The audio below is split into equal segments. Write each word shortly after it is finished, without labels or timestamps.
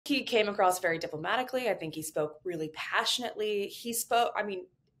he came across very diplomatically. I think he spoke really passionately.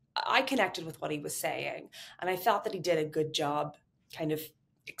 I connected with what he was saying, and I thought that he did a good job kind of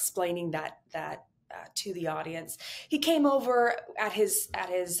explaining that to the audience. He came over at his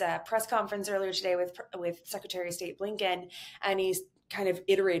press conference earlier today with Secretary of State Blinken, and he's kind of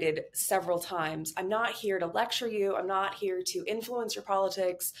iterated several times. I'm not here to lecture you. I'm not here to influence your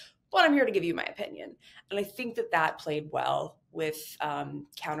politics, but I'm here to give you my opinion. And I think that played well with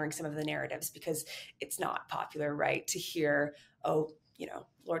countering some of the narratives, because it's not popular, right, to hear, oh,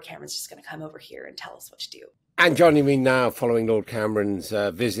 Lord Cameron's just going to come over here and tell us what to do. And joining me now, following Lord Cameron's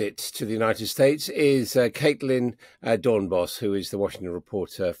visit to the United States, is Caitlin Doornbos, who is the Washington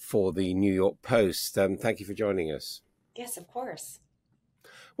reporter for the New York Post. Thank you for joining us. Yes, of course.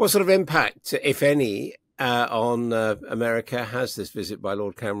 What sort of impact, if any, on America has this visit by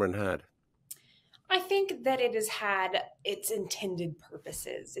Lord Cameron had? I think that it has had its intended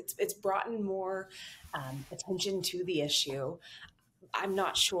purposes. It's brought in more attention to the issue. I'm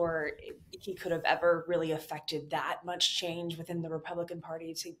not sure he could have ever really affected that much change within the Republican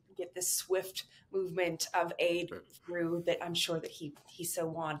Party to get this swift movement of aid through that I'm sure that he so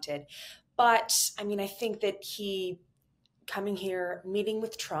wanted. But I mean, I think that he coming here, meeting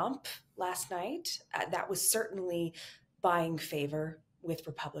with Trump last night, that was certainly buying favor with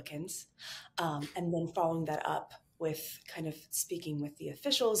Republicans, and then following that up with kind of speaking with the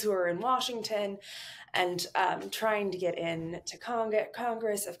officials who are in Washington and trying to get into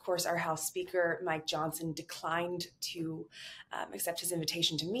Congress. Of course, our House Speaker, Mike Johnson, declined to accept his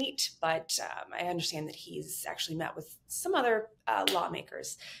invitation to meet, but I understand that he's actually met with some other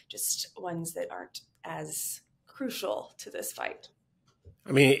lawmakers, just ones that aren't as crucial to this fight.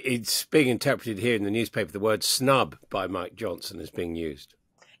 I mean, it's being interpreted here in the newspaper, the word snub by Mike Johnson is being used.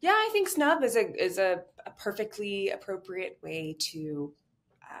 Yeah, I think snub is a perfectly appropriate way to,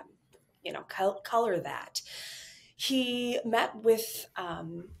 color that. He met with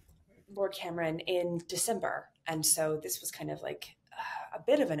Lord Cameron in December, and so this was kind of like a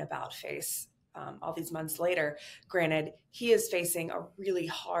bit of an about face all these months later. Granted, he is facing a really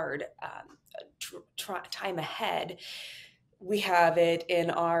hard time ahead. We have it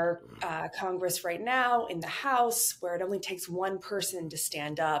in our Congress right now, in the House, where it only takes one person to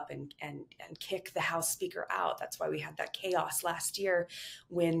stand up and kick the House Speaker out. That's why we had that chaos last year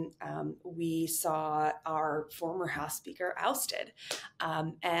when we saw our former House Speaker ousted.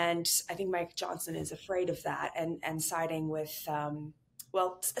 And I think Mike Johnson is afraid of that and siding with,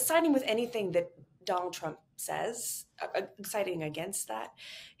 siding with anything that Donald Trump says, siding against that.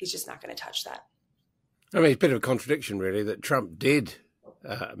 He's just not going to touch that. I mean, it's a bit of a contradiction, really, that Trump did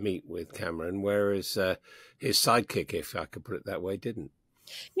meet with Cameron, whereas his sidekick, if I could put it that way, didn't.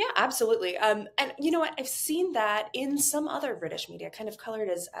 Yeah, absolutely. And you know what? I've seen that in some other British media, kind of colored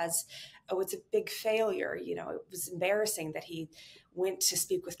as oh, it's a big failure. It was embarrassing that he went to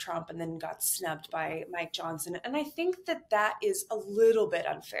speak with Trump and then got snubbed by Mike Johnson. And I think that is a little bit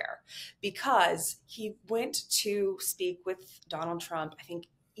unfair, because he went to speak with Donald Trump. I think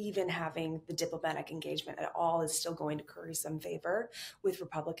even having the diplomatic engagement at all is still going to curry some favor with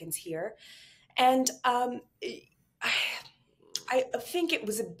Republicans here. And I think it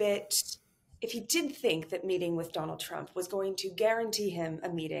was a bit, if he did think that meeting with Donald Trump was going to guarantee him a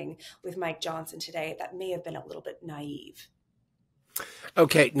meeting with Mike Johnson today, that may have been a little bit naive.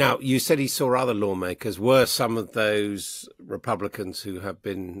 Okay, now you said he saw other lawmakers. Were some of those Republicans who have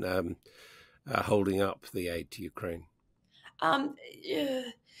been holding up the aid to Ukraine?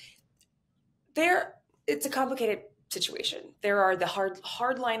 It's a complicated situation. There are the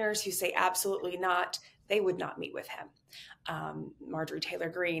hardliners who say absolutely not. They would not meet with him. Marjorie Taylor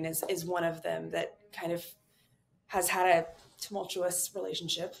Greene is one of them that kind of has had a tumultuous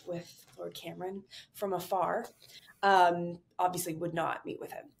relationship with Lord Cameron from afar. Obviously would not meet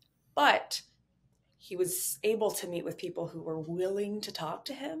with him. But he was able to meet with people who were willing to talk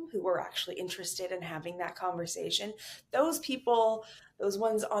to him, who were actually interested in having that conversation. Those people, those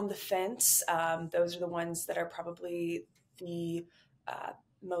ones on the fence, those are the ones that are probably the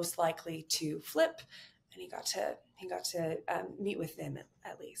most likely to flip. And he got to meet with them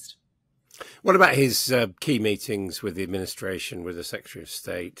at least. What about his key meetings with the administration, with the Secretary of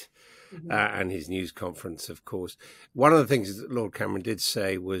State, and his news conference, of course? One of the things that Lord Cameron did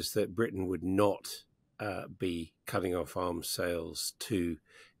say was that Britain would not be cutting off arms sales to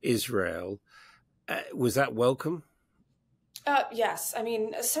Israel. Was that welcome? Yes. I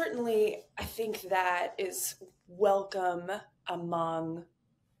mean, certainly I think that is welcome among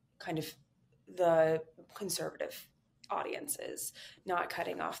kind of the conservative audiences, not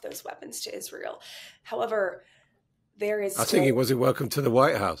cutting off those weapons to Israel. However, there is I think he still wasn't welcome to the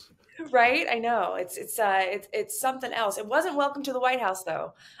White House. right. I know it's something else. It wasn't welcome to the White House,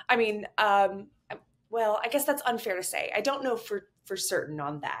 though. I mean, well, I guess that's unfair to say. I don't know for certain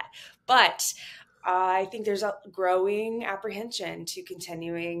on that, but I think there's a growing apprehension to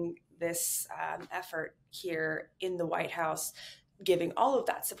continuing this effort here in the White House, giving all of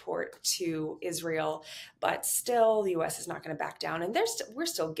that support to Israel. But still, the U.S. is not going to back down, and we're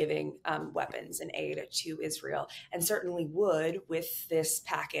still giving weapons and aid to Israel, and certainly would with this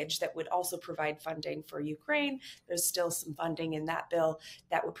package that would also provide funding for Ukraine. There's still some funding in that bill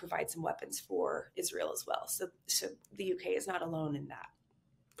that would provide some weapons for Israel as well. So the UK is not alone in that.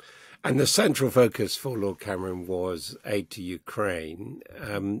 And the central focus for Lord Cameron was aid to Ukraine.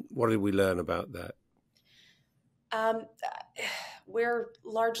 What did we learn about that? Um, we're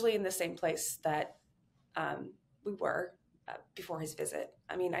largely in the same place that we were before his visit.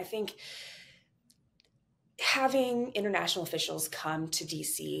 I mean, I think having international officials come to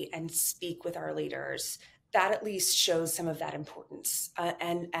DC and speak with our leaders, that at least shows some of that importance.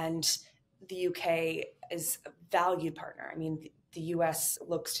 And the UK is a valued partner. I mean, the US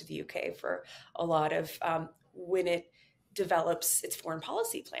looks to the UK for a lot of when it develops its foreign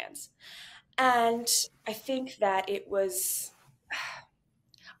policy plans. And I think that it was,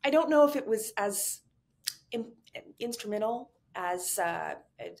 I don't know if it was as instrumental as I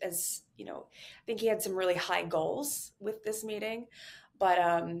think he had some really high goals with this meeting, but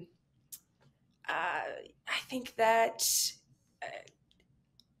I think that uh,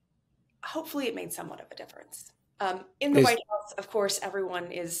 hopefully it made somewhat of a difference. In the Is White House, of course,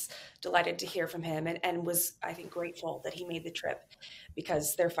 everyone is delighted to hear from him and was, I think, grateful that he made the trip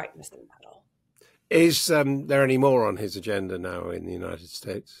because they're fighting the same battle. is there any more on his agenda now in the United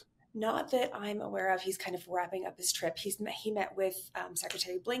States? Not that I'm aware of. He's kind of wrapping up his trip. He met with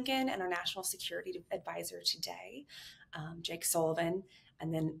Secretary Blinken and our national security advisor today, Jake Sullivan,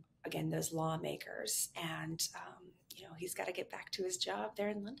 and then again those lawmakers. And he's got to get back to his job there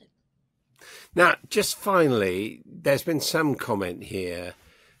in London. Now, just finally, there's been some comment here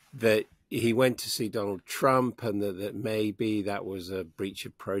that he went to see Donald Trump and that maybe that was a breach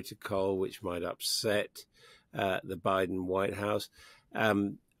of protocol, which might upset the Biden White House.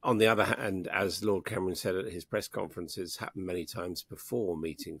 On the other hand, as Lord Cameron said at his press conferences, happened many times before,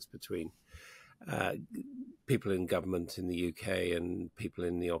 meetings between people in government in the UK and people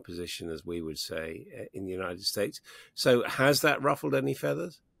in the opposition, as we would say, in the United States. So has that ruffled any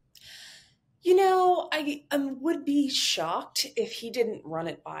feathers? I would be shocked if he didn't run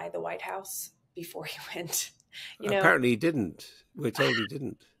it by the White House before he went. Apparently he didn't. We're told he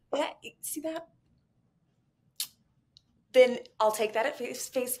didn't. See that? Then I'll take that at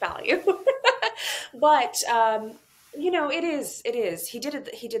face value. But it is. He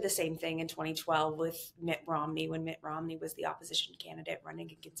did the same thing in 2012 with Mitt Romney when Mitt Romney was the opposition candidate running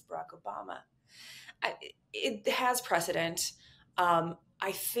against Barack Obama. It has precedent.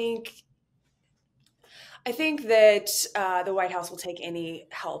 I think that the White House will take any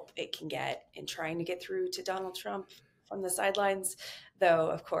help it can get in trying to get through to Donald Trump from the sidelines, though,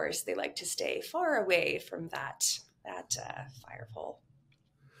 of course, they like to stay far away from that fire pole.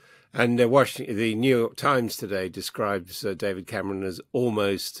 And the New York Times today describes David Cameron as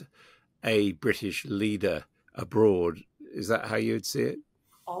almost a British leader abroad. Is that how you would see it?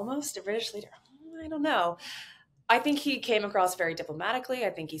 Almost a British leader? I don't know. I think he came across very diplomatically. I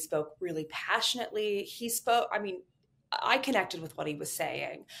think he spoke really passionately. I connected with what he was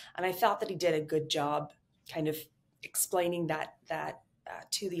saying, and I thought that he did a good job kind of explaining that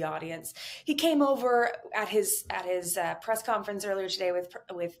to the audience. He came over at his press conference earlier today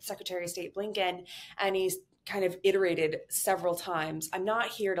with Secretary of State Blinken, and he's kind of iterated several times. I'm not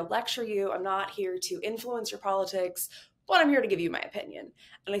here to lecture you. I'm not here to influence your politics, but I'm here to give you my opinion.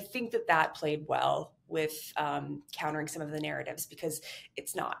 And I think that played well with countering some of the narratives, because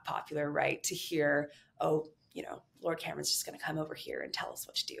it's not popular, right, to hear, Lord Cameron's just going to come over here and tell us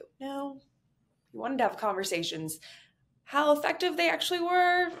what to do. No, we wanted to have conversations. How effective they actually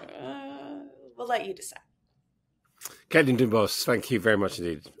were, we'll let you decide. Caitlin Doornbos, thank you very much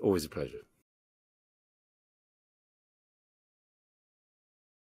indeed. Always a pleasure.